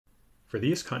For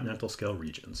these continental scale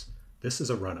regions, this is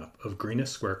a run-up of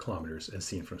greenest square kilometers as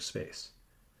seen from space.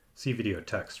 See video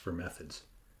text for methods.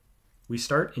 We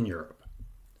start in Europe.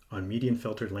 On median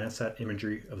filtered Landsat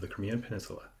imagery of the Crimean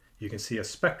Peninsula, you can see a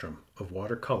spectrum of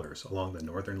water colors along the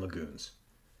northern lagoons.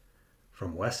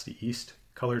 From west to east,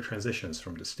 color transitions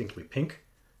from distinctly pink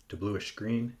to bluish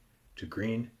green to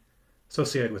green,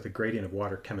 associated with a gradient of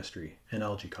water chemistry and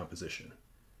algae composition.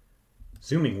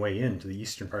 Zooming way into the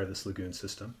eastern part of this lagoon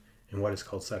system, in what is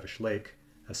called Syvash Lake,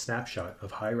 a snapshot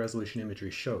of high-resolution imagery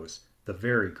shows the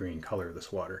very green color of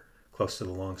this water close to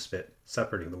the long spit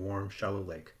separating the warm, shallow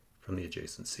lake from the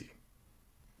adjacent sea.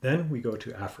 Then we go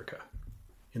to Africa.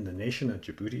 In the nation of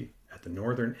Djibouti, at the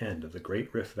northern end of the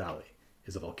Great Rift Valley,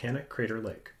 is a volcanic crater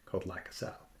lake called Lac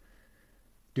Assal.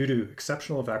 Due to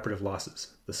exceptional evaporative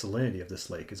losses, the salinity of this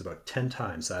lake is about 10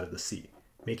 times that of the sea,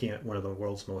 making it one of the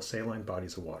world's most saline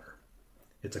bodies of water.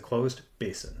 It's a closed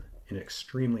basin in an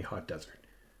extremely hot desert,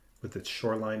 with its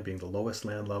shoreline being the lowest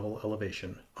land level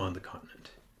elevation on the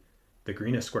continent. The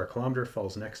greenest square kilometer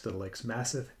falls next to the lake's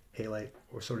massive halite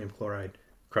or sodium chloride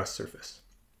crust surface.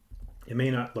 It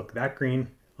may not look that green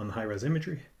on the high-res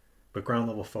imagery, but ground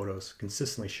level photos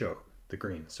consistently show the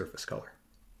green surface color.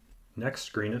 Next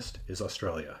greenest is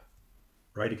Australia.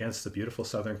 Right against the beautiful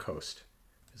southern coast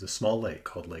is a small lake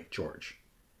called Lake George.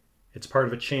 It's part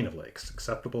of a chain of lakes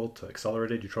susceptible to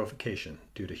accelerated eutrophication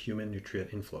due to human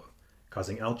nutrient inflow,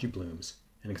 causing algae blooms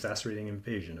and exacerbating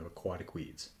invasion of aquatic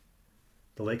weeds.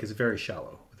 The lake is very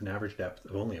shallow, with an average depth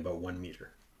of only about 1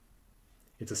 meter.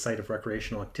 It's a site of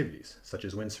recreational activities, such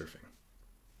as windsurfing.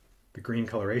 The green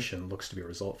coloration looks to be a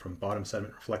result from bottom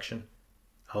sediment reflection,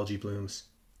 algae blooms,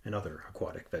 and other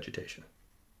aquatic vegetation.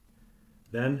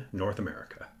 Then North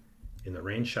America. In the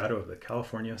rain shadow of the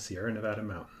California Sierra Nevada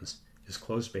mountains is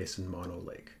closed basin Mono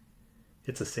Lake.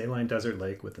 It's a saline desert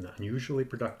lake with an unusually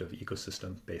productive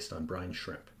ecosystem based on brine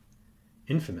shrimp.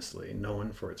 Infamously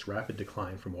known for its rapid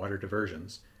decline from water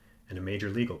diversions and a major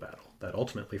legal battle that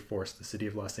ultimately forced the city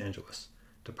of Los Angeles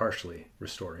to partially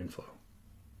restore inflow.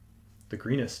 The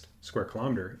greenest square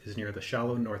kilometer is near the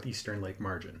shallow northeastern lake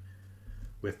margin,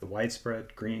 with the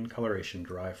widespread green coloration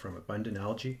derived from abundant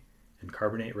algae and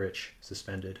carbonate-rich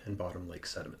suspended and bottom lake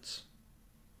sediments.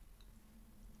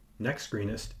 Next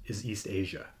greenest is East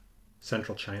Asia,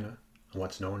 central China, and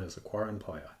what's known as the Qarhan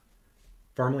Playa.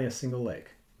 Formerly a single lake,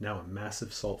 now a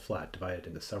massive salt flat divided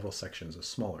into several sections of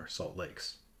smaller salt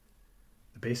lakes.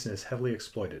 The basin is heavily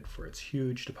exploited for its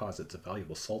huge deposits of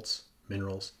valuable salts,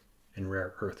 minerals, and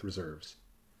rare earth reserves.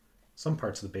 Some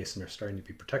parts of the basin are starting to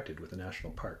be protected with a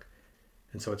national park,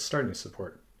 and so it's starting to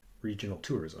support regional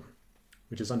tourism,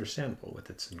 which is understandable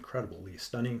with its incredibly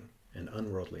stunning and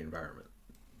unworldly environment.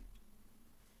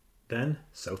 Then,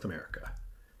 South America.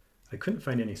 I couldn't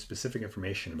find any specific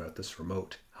information about this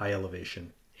remote,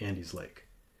 high-elevation Andes lake.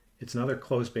 It's another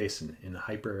closed basin in a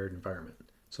hyper-arid environment,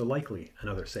 so likely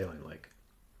another saline lake.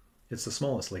 It's the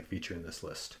smallest lake feature in this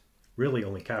list, really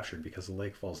only captured because the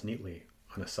lake falls neatly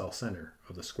on a cell center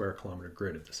of the square kilometer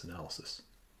grid of this analysis.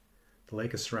 The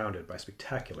lake is surrounded by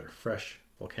spectacular, fresh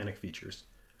volcanic features,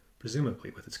 presumably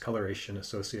with its coloration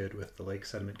associated with the lake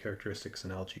sediment characteristics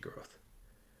and algae growth.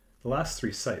 The last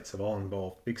 3 sites have all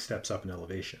involved big steps up in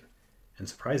elevation, and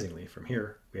surprisingly, from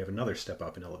here, we have another step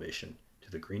up in elevation to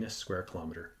the greenest square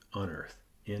kilometer on Earth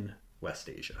in West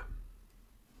Asia.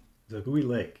 Zabuye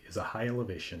Lake is a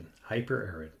high-elevation,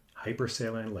 hyper-arid,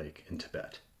 hypersaline lake in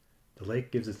Tibet. The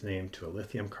lake gives its name to a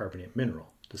lithium carbonate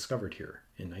mineral discovered here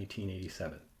in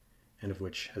 1987, and of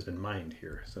which has been mined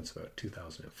here since about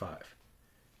 2005.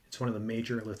 It's one of the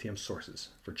major lithium sources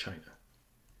for China.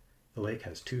 The lake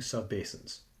has 2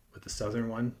 sub-basins, with the southern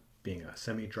one being a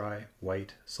semi-dry,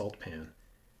 white salt pan,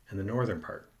 and the northern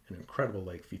part an incredible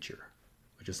lake feature,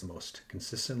 which is the most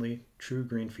consistently true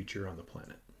green feature on the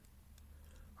planet.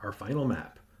 Our final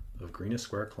map of greenest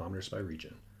square kilometers by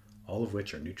region, all of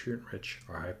which are nutrient-rich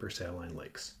or hypersaline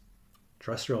lakes.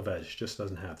 Terrestrial veg just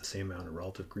doesn't have the same amount of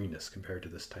relative greenness compared to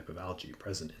this type of algae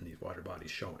present in these water bodies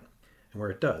shown, and where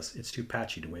it does, it's too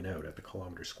patchy to win out at the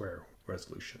kilometer square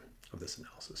resolution of this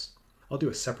analysis. I'll do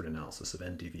a separate analysis of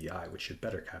NDVI, which should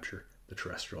better capture the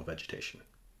terrestrial vegetation.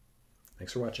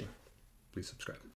 Thanks for watching. Please subscribe.